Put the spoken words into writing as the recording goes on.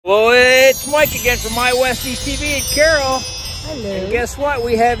Well, it's Mike again from My Westies TV and Carol. Hello. And guess what?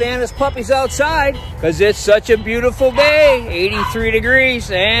 We have Anna's puppies outside because it's such a beautiful day. 83 degrees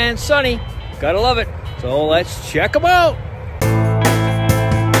and sunny. Gotta love it. So let's check them out.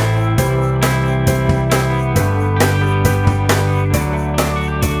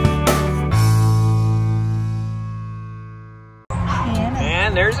 Anna.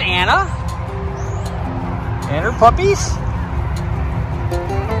 And there's Anna and her puppies.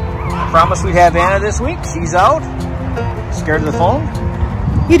 Promised we'd have Anna this week. She's out. Scared of the phone?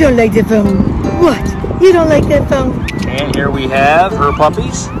 You don't like the phone. What? You don't like that phone? And here we have her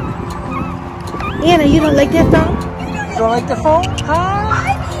puppies. Anna, you don't like that phone? You don't like the phone?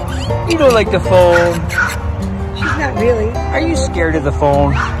 Huh? You don't like the phone. She's not really. Are you scared of the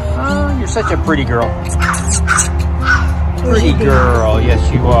phone? Oh, you're such a pretty girl. Pretty girl. Yes,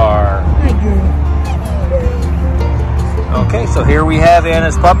 you are. Hi, girl. Okay, so here we have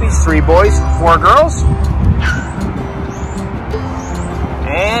Anna's puppies, 3 boys, 4 girls.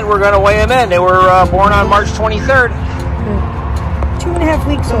 And we're going to weigh them in. They were born on March 23rd. 2.5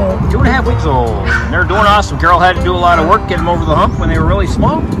 weeks old. 2.5 weeks old. And they're doing awesome. Carol had to do a lot of work, get them over the hump when they were really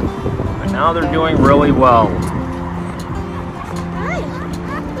small. But now they're doing really well. Hi.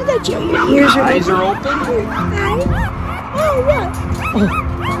 Look at you. Your ears are Eyes are open. Hi. Oh,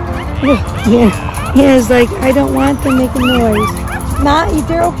 look. Yeah. Yeah, it's like, I don't want them making noise.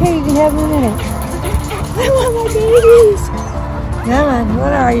 They're okay. You can have them in a minute. I want my babies. Come on.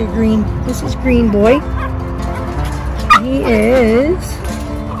 What are you, Green? This is Green Boy. He is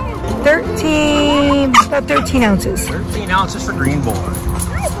 13, about 13 ounces. 13 ounces for Green Boy. Hi,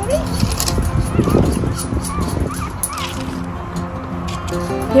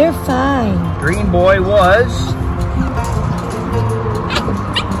 buddy. They're fine. Green Boy was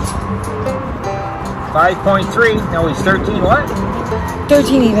 5.3. Now he's 13 what?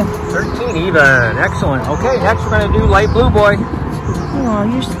 13 even. 13 even. Excellent. Okay, next we're going to do Light Blue Boy. Oh,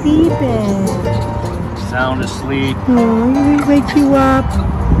 you're sleeping. Sound asleep. Oh, did we wake you up?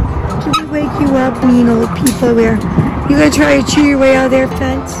 Did we wake you up, mean old people there? You gonna try to chew your way out of their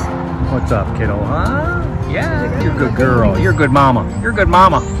fence? What's up, kiddo? Huh? Yeah, you're a good girl. You're a good mama. You're a good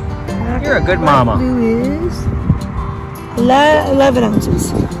mama. You're a good mama. Blue is 11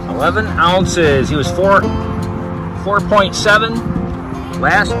 ounces. 11 ounces. He was 4.7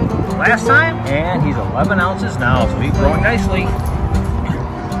 last time, and he's 11 ounces now, so he's growing nicely.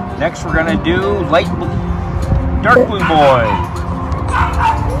 Next, we're gonna do dark blue boy.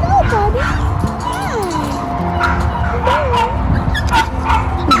 Hello, buddy.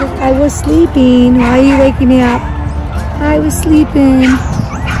 She says, I was sleeping. Why are you waking me up? I was sleeping.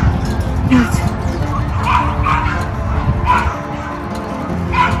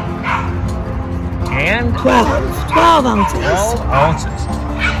 And 12 ounces. 12 ounces.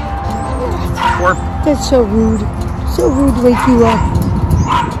 That's so rude. So rude to wake you up.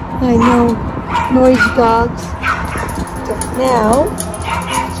 I know. Noisy dogs. Now,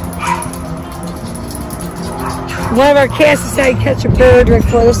 one of our cats decided to catch a bird right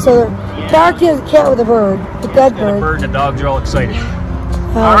for us. So Darky has a cat with a bird. A dead bird. A bird and the dogs are all excited.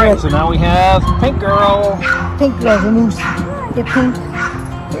 All right, so now we have Pink Girl. Pink Girl's a moose. Yeah, Pink.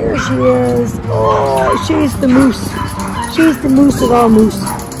 Here she is. Oh, she's the moose. She's the moose of all moose.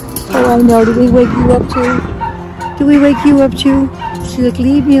 Oh, I know. Did we wake you up too? Did we wake you up too? She's like,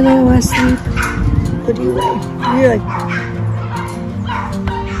 leave me alone, I want to sleep. What do you weigh? You're like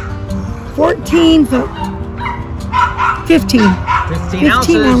 14, 15. 15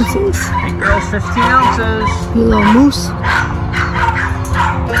 ounces. Pink Girl's 15 ounces. You little moose.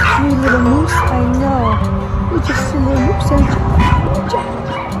 You little moose, I know. You're just a little moose, aren't you?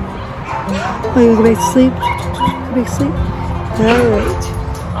 Oh, you go back to sleep? Go back to sleep? Alright.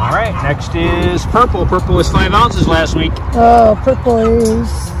 Alright, next is Purple. Purple was 5 ounces last week. Oh, Purple is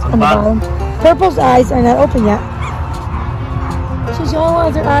on the bottom. Purple's eyes are not open yet. She's the only one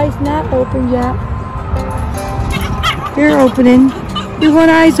with her eyes not open yet. They're opening. The one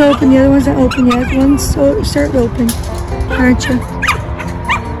eye's open, the other one's not open yet. One's starting to open, aren't you?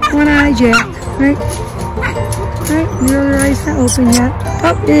 One eye, Jack, right? Right, the other eye's not open yet.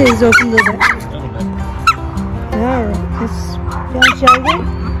 Oh, it is open a little bit. Alright, let's shall we?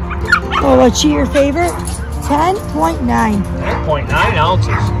 Oh, what's she your favorite? 10.9. 10.9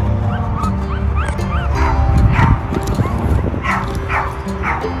 ounces.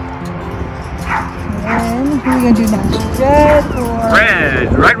 And who are we going to do next? Red or? Red.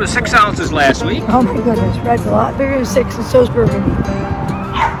 Red was 6 ounces last week. Oh my goodness, Red's a lot bigger than 6, and so's Burgundy.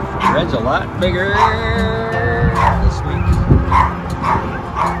 Red's a lot bigger this week.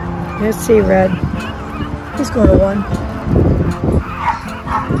 Let's see, Red. Let's go to 1.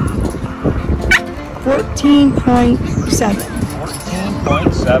 14.7.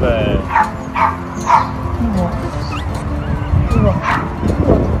 14.7.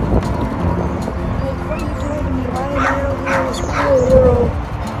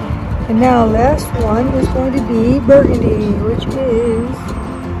 And now last one is going to be Burgundy, which is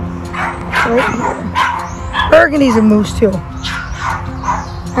right here. Burgundy's a moose too.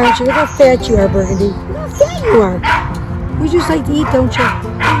 Aren't you? Look how fat you are, Burgundy. Look how fat you are. You just like to eat, don't you?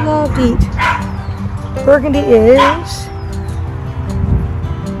 You love to eat. Burgundy is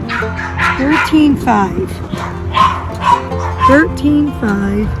 13.5.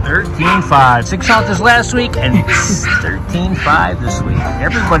 13.5. 13.5. 6 ounces last week and 13.5 this week.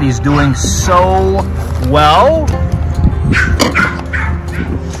 Everybody's doing so well.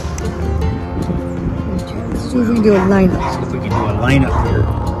 Let's see if we can do a lineup. See if we can do a lineup here. I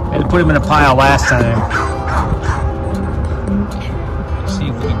had to put them in a pile last time. Let's see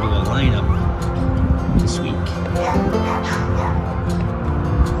if we can do a lineup this week.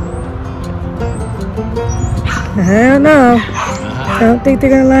 I don't know. I don't think they're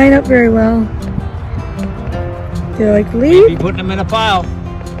going to line up very well. They're like, leave. Maybe putting them in a pile.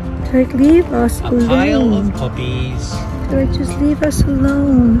 They're like, leave us alone. A pile of puppies. They're like, just leave us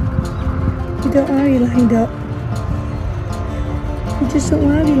alone. We don't want to be lined up. We just don't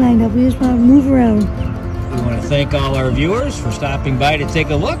want to be lined up. We just want to move around. We want to thank all our viewers for stopping by to take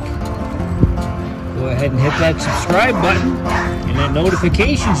a look. Go ahead and hit that subscribe button and that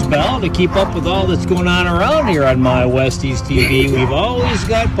notifications bell to keep up with all that's going on around here on My Westies TV. We've always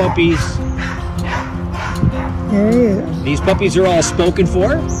got puppies. There you go. These puppies are all spoken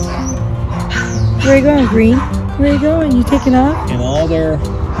for. Where are you going, Green? Where are you going? You taking off? And all their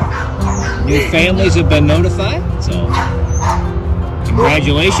new families have been notified. So,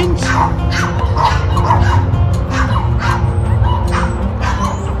 congratulations.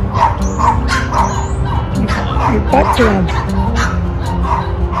 Your butt to them.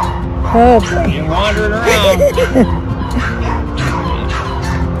 Oh boy. You're wandering around.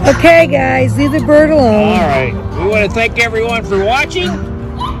 Okay guys, leave the bird alone. Alright, we want to thank everyone for watching.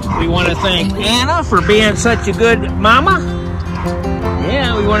 We want to thank Anna for being such a good mama.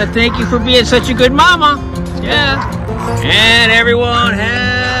 Yeah, we want to thank you for being such a good mama. Yeah. And everyone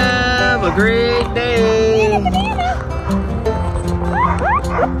have a great